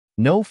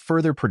No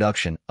further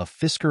production of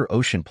Fisker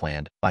Ocean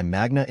planned by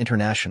Magna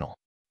International.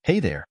 Hey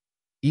there,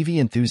 EV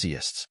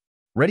enthusiasts.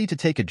 Ready to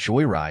take a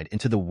joyride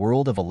into the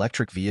world of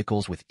electric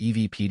vehicles with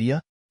EVpedia?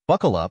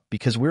 Buckle up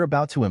because we're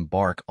about to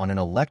embark on an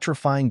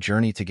electrifying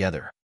journey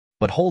together.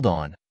 But hold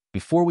on,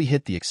 before we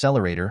hit the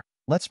accelerator,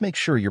 let's make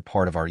sure you're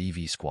part of our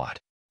EV squad.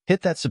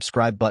 Hit that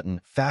subscribe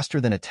button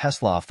faster than a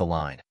Tesla off the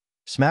line.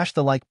 Smash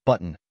the like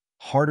button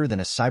harder than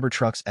a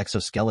Cybertruck's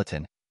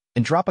exoskeleton,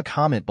 and drop a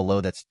comment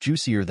below that's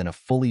juicier than a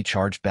fully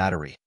charged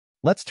battery.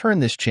 Let's turn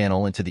this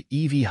channel into the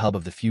EV hub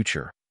of the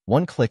future,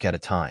 one click at a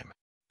time.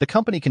 The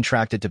company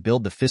contracted to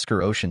build the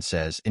Fisker Ocean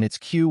says in its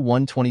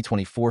Q1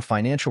 2024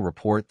 financial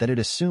report that it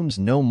assumes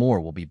no more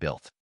will be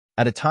built.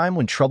 At a time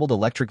when troubled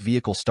electric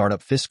vehicle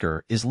startup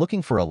Fisker is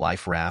looking for a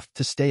life raft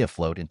to stay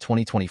afloat in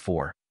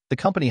 2024, the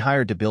company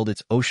hired to build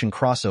its Ocean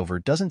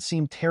crossover doesn't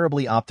seem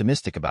terribly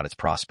optimistic about its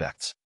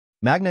prospects.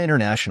 Magna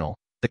International,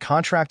 the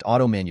contract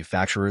auto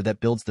manufacturer that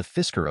builds the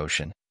Fisker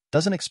Ocean,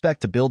 doesn't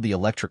expect to build the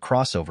electric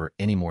crossover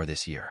anymore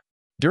this year.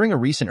 During a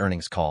recent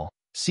earnings call,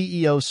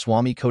 CEO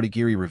Swami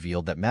Kotagiri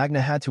revealed that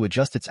Magna had to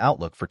adjust its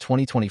outlook for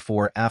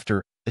 2024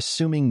 after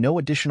assuming no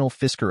additional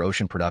Fisker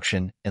Ocean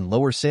production and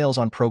lower sales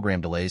on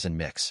program delays and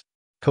mix.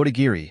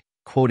 Kotagiri,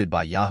 quoted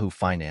by Yahoo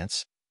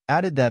Finance,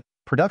 added that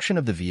production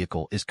of the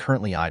vehicle is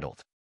currently idled.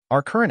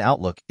 Our current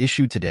outlook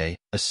issued today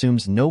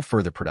assumes no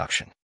further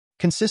production.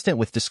 Consistent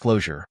with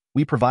disclosure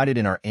we provided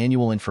in our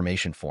annual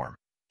information form,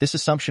 this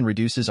assumption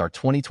reduces our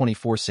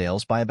 2024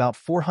 sales by about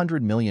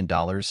 $400 million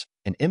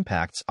and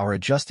impacts our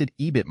adjusted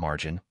EBIT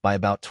margin by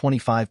about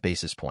 25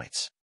 basis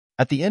points.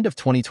 At the end of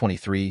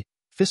 2023,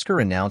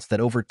 Fisker announced that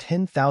over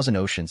 10,000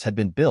 Oceans had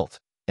been built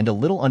and a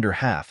little under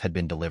half had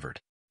been delivered.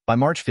 By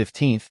March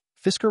 15th,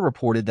 Fisker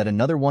reported that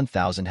another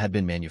 1,000 had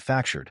been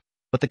manufactured,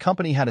 but the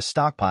company had a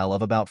stockpile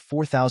of about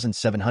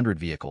 4,700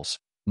 vehicles,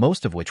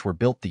 most of which were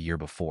built the year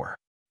before.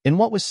 In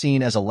what was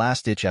seen as a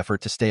last-ditch effort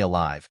to stay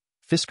alive,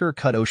 Fisker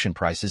cut Ocean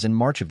prices in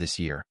March of this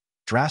year,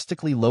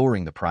 drastically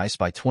lowering the price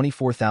by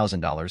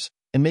 $24,000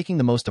 and making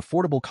the most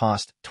affordable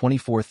cost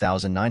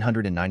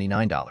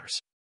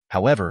 $24,999.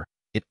 However,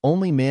 it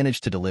only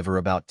managed to deliver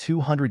about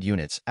 200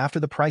 units after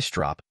the price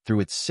drop through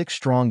its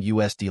 6-strong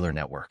U.S. dealer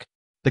network.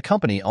 The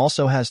company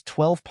also has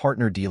 12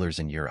 partner dealers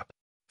in Europe.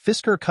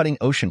 Fisker cutting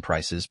Ocean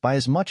prices by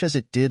as much as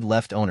it did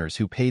left owners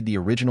who paid the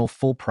original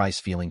full price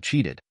feeling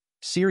cheated,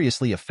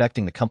 seriously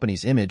affecting the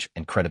company's image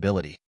and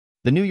credibility.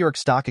 The New York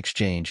Stock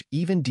Exchange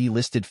even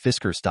delisted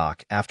Fisker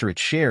stock after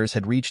its shares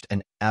had reached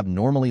an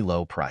abnormally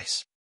low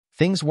price.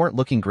 Things weren't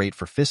looking great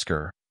for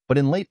Fisker, but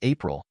in late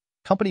April,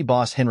 company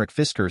boss Henrik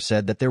Fisker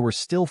said that there were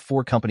still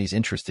 4 companies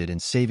interested in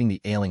saving the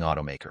ailing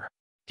automaker.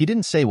 He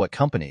didn't say what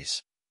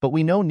companies, but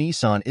we know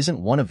Nissan isn't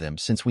one of them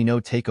since we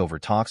know Takeover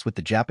talks with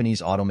the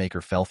Japanese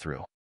automaker fell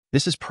through.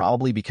 This is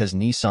probably because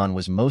Nissan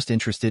was most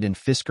interested in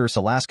Fisker's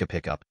Alaska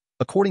pickup,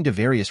 according to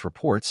various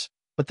reports,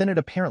 but then it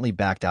apparently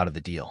backed out of the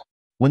deal.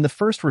 When the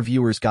first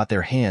reviewers got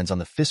their hands on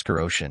the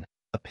Fisker Ocean,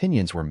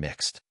 opinions were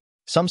mixed.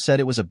 Some said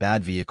it was a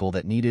bad vehicle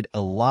that needed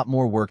a lot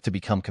more work to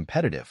become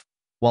competitive,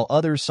 while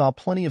others saw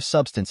plenty of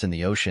substance in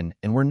the Ocean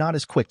and were not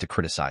as quick to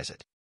criticize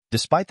it.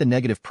 Despite the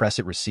negative press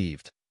it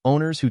received,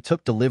 owners who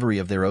took delivery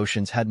of their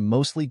Oceans had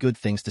mostly good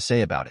things to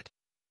say about it,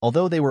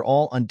 although they were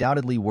all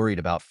undoubtedly worried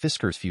about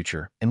Fisker's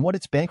future and what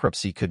its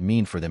bankruptcy could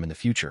mean for them in the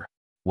future.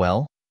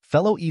 Well,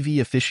 fellow EV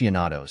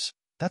aficionados,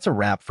 that's a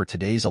wrap for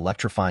today's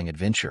electrifying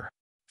adventure.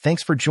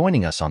 Thanks for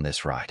joining us on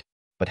this ride.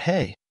 But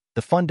hey,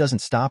 the fun doesn't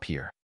stop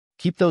here.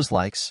 Keep those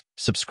likes,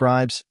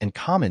 subscribes, and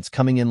comments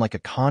coming in like a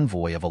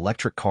convoy of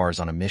electric cars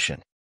on a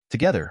mission.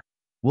 Together,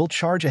 we'll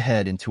charge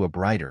ahead into a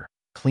brighter,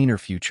 cleaner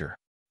future.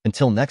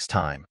 Until next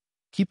time,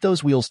 keep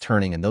those wheels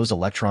turning and those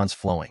electrons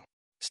flowing.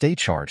 Stay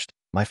charged,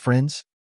 my friends.